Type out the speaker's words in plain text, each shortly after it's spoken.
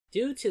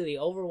Due to the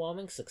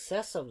overwhelming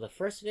success of the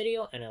first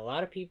video and a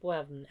lot of people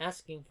have been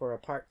asking for a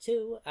part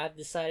 2, I've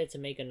decided to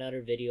make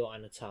another video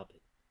on the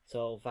topic.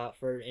 So without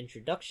further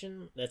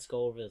introduction, let's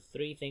go over the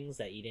 3 things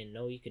that you didn't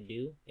know you could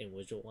do in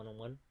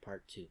Wizard101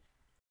 part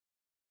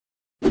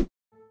 2.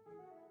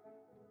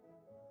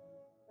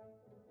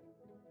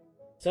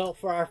 So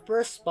for our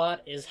first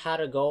spot is how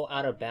to go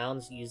out of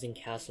bounds using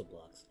castle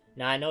blocks.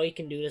 Now I know you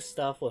can do this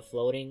stuff with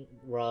floating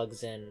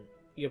rugs and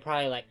you're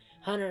probably like,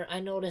 Hunter, I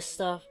know this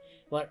stuff,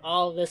 but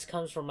all of this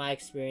comes from my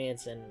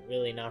experience and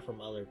really not from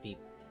other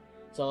people.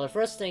 So the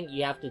first thing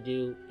you have to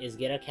do is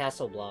get a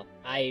castle block.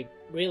 I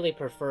really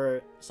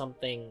prefer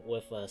something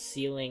with a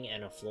ceiling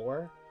and a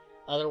floor.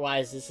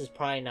 Otherwise, this is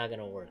probably not going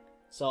to work.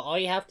 So all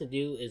you have to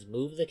do is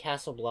move the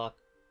castle block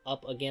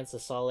up against a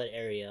solid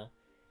area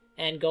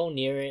and go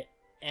near it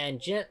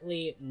and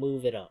gently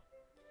move it up.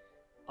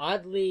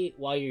 Oddly,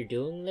 while you're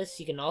doing this,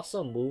 you can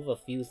also move a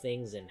few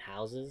things in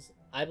houses.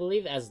 I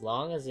believe as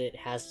long as it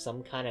has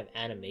some kind of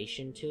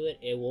animation to it,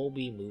 it will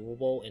be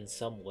movable in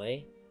some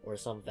way or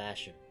some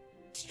fashion.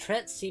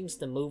 Trent seems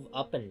to move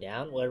up and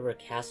down wherever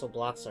castle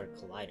blocks are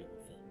colliding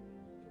with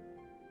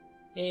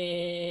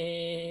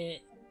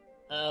it.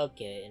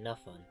 Okay,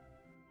 enough fun.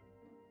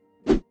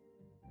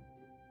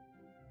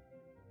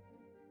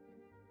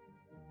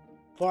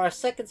 For our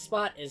second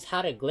spot is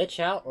how to glitch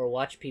out or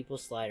watch people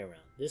slide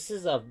around. This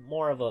is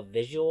more of a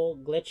visual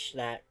glitch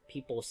that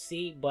people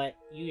see, but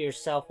you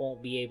yourself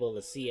won't be able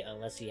to see it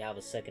unless you have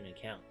a second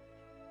account.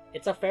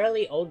 It's a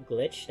fairly old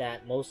glitch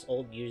that most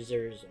old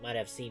users might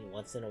have seen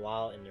once in a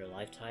while in their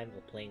lifetime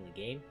of playing the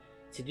game.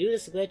 To do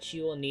this glitch,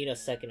 you will need a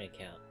second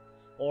account,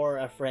 or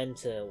a friend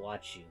to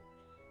watch you.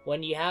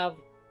 When you have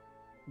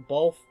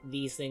both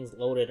these things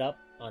loaded up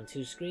on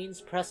 2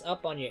 screens, press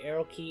up on your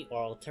arrow key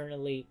or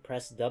alternatively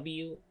press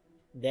W,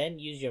 then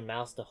use your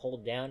mouse to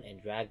hold down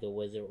and drag the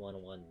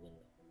Wizard101 window.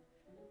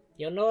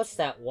 You'll notice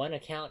that one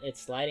account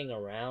it's sliding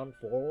around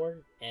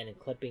forward and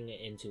clipping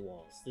it into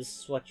walls. This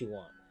is what you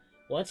want.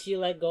 Once you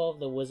let go of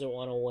the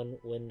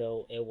Wizard101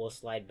 window, it will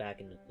slide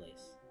back into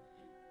place.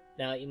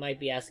 Now you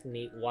might be asking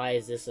me, why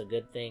is this a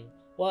good thing?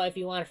 Well, if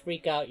you want to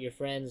freak out your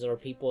friends or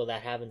people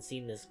that haven't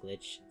seen this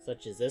glitch,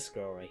 such as this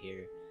girl right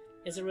here,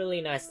 it's a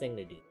really nice thing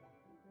to do.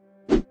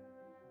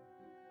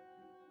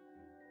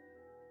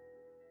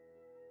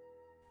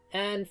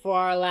 And for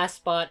our last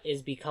spot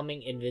is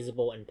becoming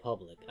invisible in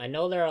public. I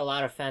know there are a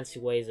lot of fancy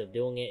ways of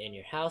doing it in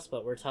your house,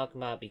 but we're talking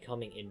about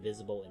becoming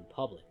invisible in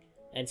public.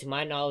 And to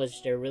my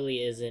knowledge, there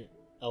really isn't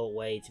a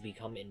way to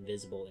become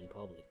invisible in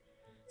public.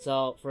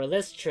 So for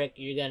this trick,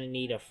 you're gonna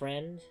need a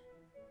friend.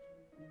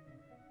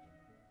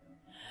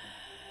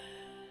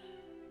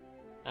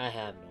 I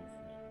have no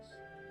friends.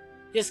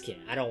 Just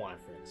kidding, I don't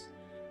want friends.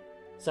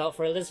 So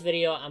for this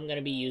video, I'm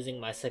gonna be using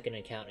my second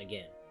account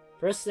again.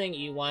 First thing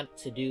you want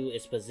to do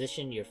is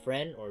position your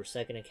friend or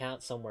second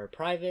account somewhere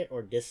private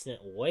or distant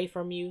away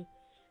from you.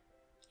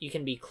 You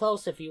can be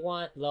close if you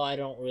want, though I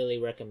don't really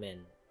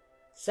recommend.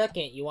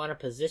 Second, you want to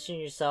position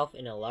yourself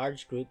in a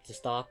large group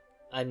to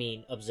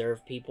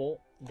observe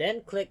people.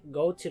 Then click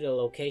go to the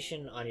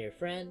location on your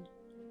friend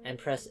and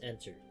press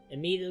enter.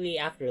 Immediately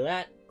after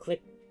that,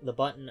 click the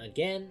button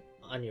again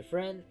on your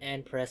friend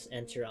and press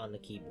enter on the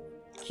keyboard.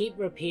 Keep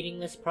repeating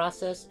this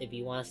process if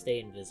you want to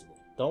stay invisible.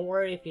 Don't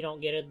worry if you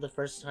don't get it the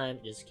first time,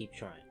 just keep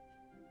trying.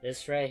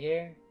 This right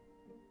here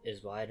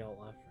is why I don't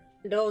want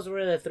friends. Those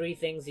were the 3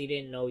 things you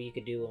didn't know you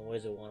could do in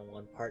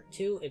Wizard101 Part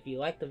 2. If you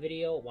liked the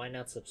video, why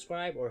not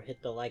subscribe or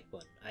hit the like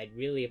button? I'd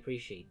really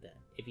appreciate that.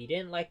 If you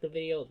didn't like the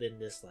video, then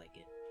dislike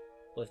it.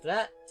 With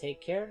that, take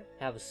care,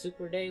 have a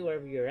super day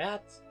wherever you're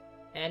at,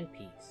 and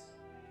peace.